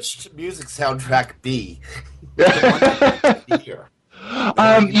 Switch to music soundtrack B. You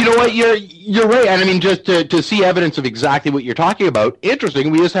know what? You're right. And just to see evidence of exactly what you're talking about,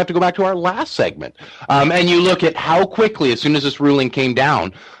 interesting, we just have to go back to our last segment. And you look at how quickly, as soon as this ruling came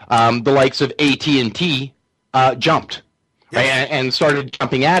down, the likes of AT&T jumped. Right, and started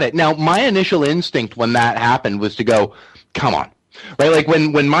jumping at it. Now, my initial instinct when that happened was to go, come on. Right? Like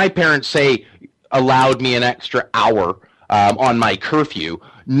when my parents allowed me an extra hour on my curfew,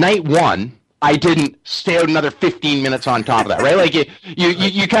 night one, I didn't stay out another 15 minutes on top of that, right? Like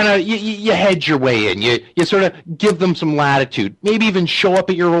you kind of you hedge your way in. You sort of give them some latitude. Maybe even show up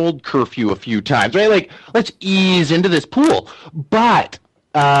at your old curfew a few times, right? Like, let's ease into this pool. But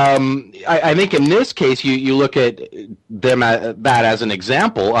I think in this case, you look at them that as an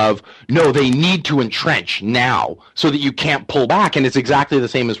example of, no, they need to entrench now so that you can't pull back. And it's exactly the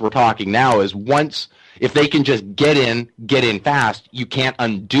same as we're talking now, is if they can just get in fast, you can't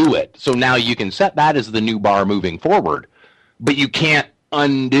undo it. So now you can set that as the new bar moving forward, but you can't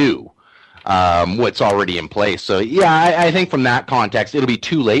undo what's already in place. So, yeah, I think from that context, it'll be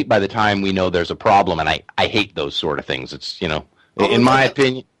too late by the time we know there's a problem. And I hate those sort of things. It's, in my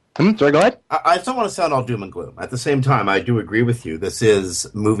opinion. Sorry, go ahead. I don't want to sound all doom and gloom. At the same time, I do agree with you. This is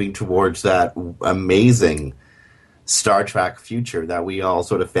moving towards that amazing Star Trek future that we all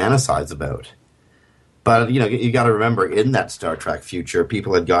sort of fantasize about. But, you got to remember, in that Star Trek future,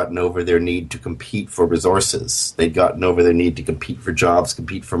 people had gotten over their need to compete for resources. They'd gotten over their need to compete for jobs,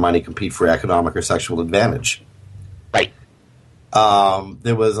 compete for money, compete for economic or sexual advantage. Right.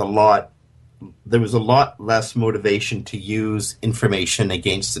 There was a lot less motivation to use information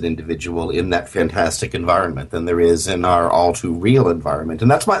against an individual in that fantastic environment than there is in our all too real environment. And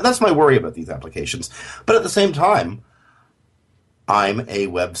that's my worry about these applications. But at the same time, I'm a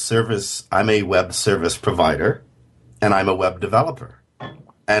web service provider, and I'm a web developer.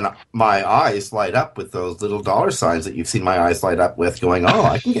 And my eyes light up with those little dollar signs that you've seen my eyes light up with, going, oh,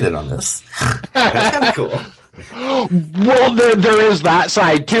 I can get in on this. That's kind of cool. Well, there is that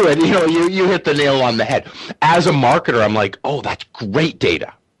side to it. You hit the nail on the head. As a marketer, I'm like, oh, that's great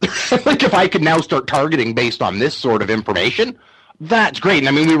data. Like, if I could now start targeting based on this sort of information, that's great.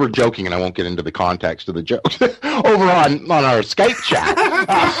 And we were joking, and I won't get into the context of the joke, over on our Skype chat.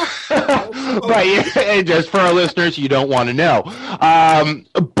 But just for our listeners, you don't want to know.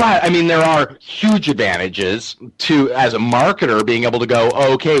 But, there are huge advantages to, as a marketer, being able to go,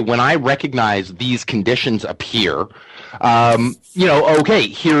 okay, when I recognize these conditions appear, Okay,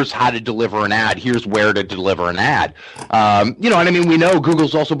 here's how to deliver an ad. Here's where to deliver an ad. And I mean, we know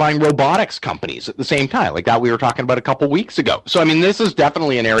Google's also buying robotics companies at the same time, like that we were talking about a couple weeks ago. So, I mean, this is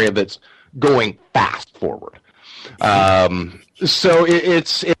definitely an area that's going fast forward. So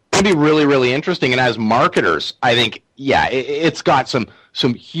it's going to be really, really interesting. And as marketers, I think, it's got some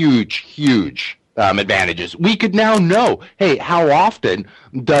huge advantages. We could now know, hey, how often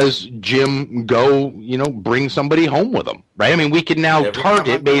does Jim go, bring somebody home with him, right? I mean, we can now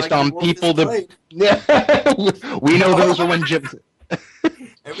target based on people that, we know those are when Jim.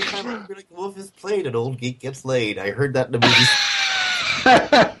 Every time I'm going to Wolf is played, an old geek gets laid. I heard that in the movie.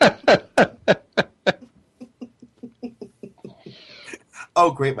 Oh,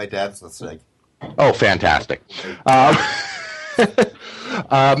 great. My dad's listening. Oh, fantastic. I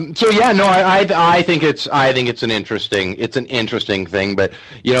think it's an interesting thing, but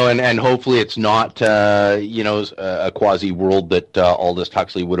and hopefully it's not a quasi world that Aldous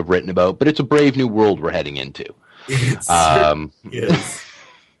Huxley would have written about, but it's a brave new world we're heading into. Yes.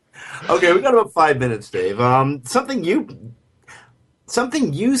 Okay, we got about 5 minutes, Dave. Something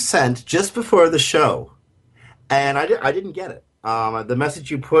you sent just before the show, and I didn't get it. The message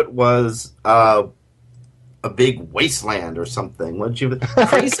you put was a big wasteland or something. What did you?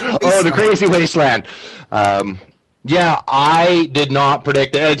 The crazy wasteland. I did not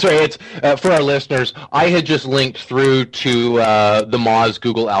predict it. Sorry, it's for our listeners. I had just linked through to the Moz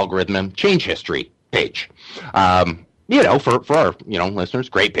Google algorithm change history page. For our listeners,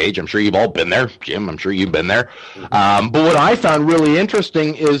 great page. I'm sure you've all been there, Jim. I'm sure you've been there. But what I found really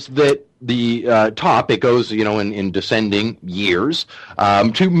interesting is that the top, it goes, in descending years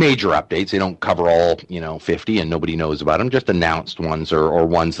to major updates. They don't cover all, 50, and nobody knows about them. Just announced ones or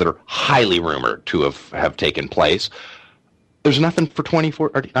ones that are highly rumored to have taken place. There's nothing for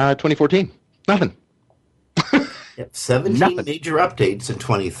 2014. Nothing. 17 major updates in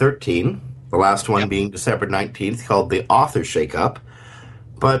 2013. The last one being December 19th, called the Author Shakeup.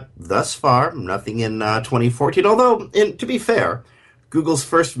 But thus far, nothing in 2014. Although, to be fair, Google's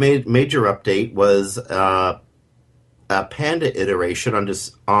first major update was a Panda iteration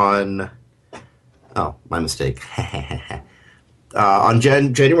on my mistake. On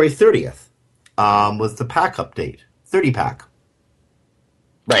January 30th was the pack update, 30-pack.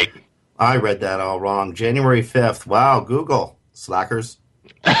 Right. I read that all wrong. January 5th. Wow, Google. Slackers.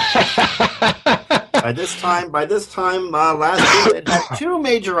 By this time last year, it had 2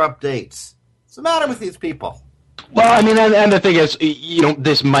 major updates. What's the matter with these people? Well, I mean, and the thing is,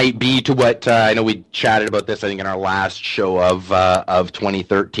 this might be to what I know we chatted about this, I think, in our last show of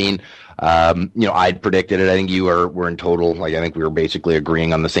 2013. I'd predicted it. I think you were in total, I think we were basically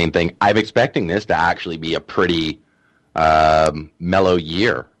agreeing on the same thing. I'm expecting this to actually be a pretty mellow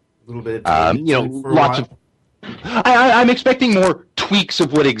year. A little bit. Lots of. I'm expecting more tweaks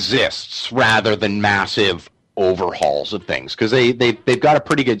of what exists rather than massive overhauls of things, because they've got a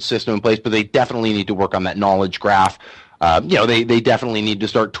pretty good system in place, but they definitely need to work on that knowledge graph. They definitely need to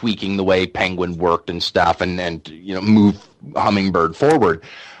start tweaking the way Penguin worked and stuff, and move Hummingbird forward.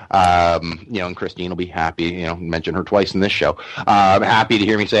 And Christine will be happy, mention her twice in this show. Happy to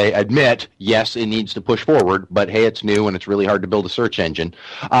hear me admit, yes, it needs to push forward, but hey, it's new and it's really hard to build a search engine.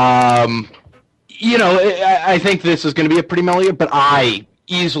 I think this is going to be a pretty mellow year, but I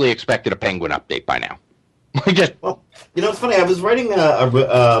easily expected a Penguin update by now. It's funny. I was writing a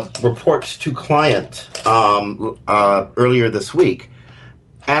report to client earlier this week,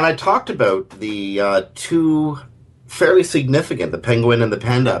 and I talked about the 2 fairly significant, the Penguin and the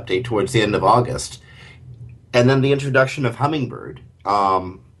Panda update towards the end of August, and then the introduction of Hummingbird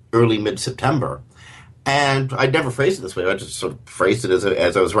early mid-September. And I'd never phrased it this way. I just sort of phrased it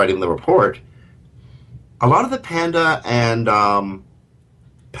as I was writing the report. A lot of the Panda and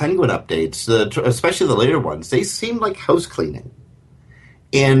Penguin updates, especially the later ones, they seem like house cleaning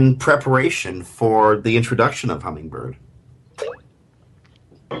in preparation for the introduction of Hummingbird.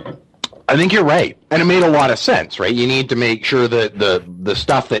 I think you're right. And it made a lot of sense, right? You need to make sure that the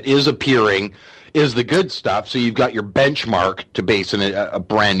stuff that is appearing is the good stuff, so you've got your benchmark to base a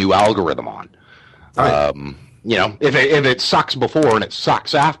brand new algorithm on. Right. If it sucks before and it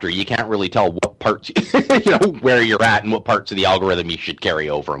sucks after, you can't really tell what parts, where you're at and what parts of the algorithm you should carry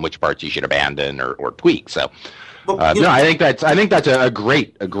over and which parts you should abandon or tweak. So, I think that's a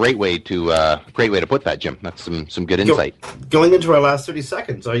great way to put that, Jim. That's some good insight. Going into our last 30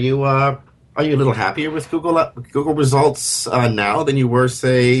 seconds, are you a little happier with Google results now than you were,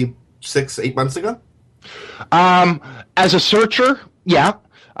 say, 6-8 months ago? As a searcher, yeah.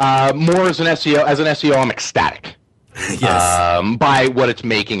 More as an SEO, I'm ecstatic. Yes. By what it's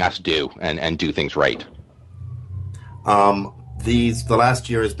making us do and do things right. The last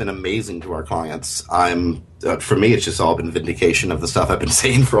year has been amazing to our clients. For me, it's just all been vindication of the stuff I've been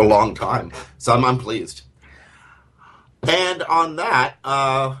saying for a long time. So I'm pleased. And on that,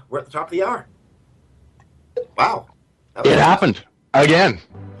 we're at the top of the hour. Wow. It happened again.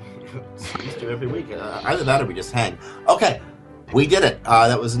 Seems to every week. Either that or we just hang. Okay, we did it.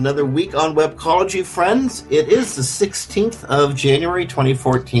 That was another week on Webcology, friends. It is the 16th of January,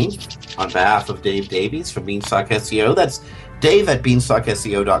 2014. On behalf of Dave Davies from Beanstalk SEO, that's Dave at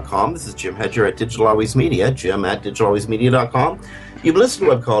beanstalkseo.com. This is Jim Hedger at Digital Always Media, Jim at digitalalwaysmedia.com. You can listen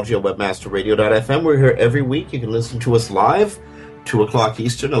to Webcology on webmasterradio.fm. We're here every week. You can listen to us live, 2 o'clock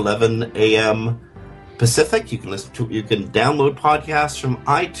Eastern, 11 a.m. Pacific. You can download podcasts from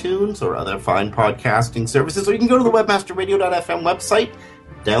iTunes or other fine podcasting services, or you can go to the webmasterradio.fm website,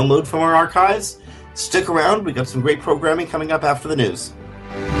 download from our archives. Stick around. We've got some great programming coming up after the news.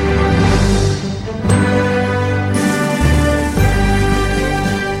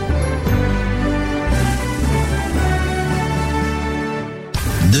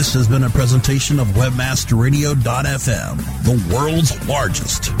 This has been a presentation of WebmasterRadio.fm, the world's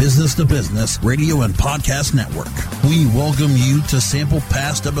largest business-to-business radio and podcast network. We welcome you to sample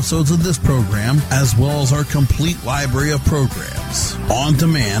past episodes of this program, as well as our complete library of programs, on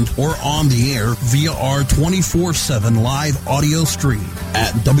demand or on the air via our 24/7 live audio stream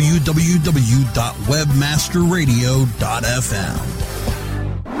at www.webmasterradio.fm.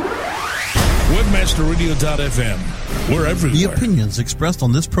 WebmasterRadio.fm. We're everywhere. The opinions expressed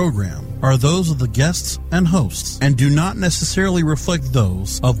on this program are those of the guests and hosts and do not necessarily reflect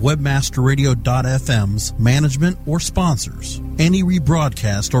those of WebmasterRadio.fm's management or sponsors. Any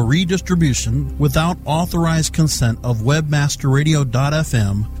rebroadcast or redistribution without authorized consent of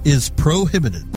WebmasterRadio.fm is prohibited.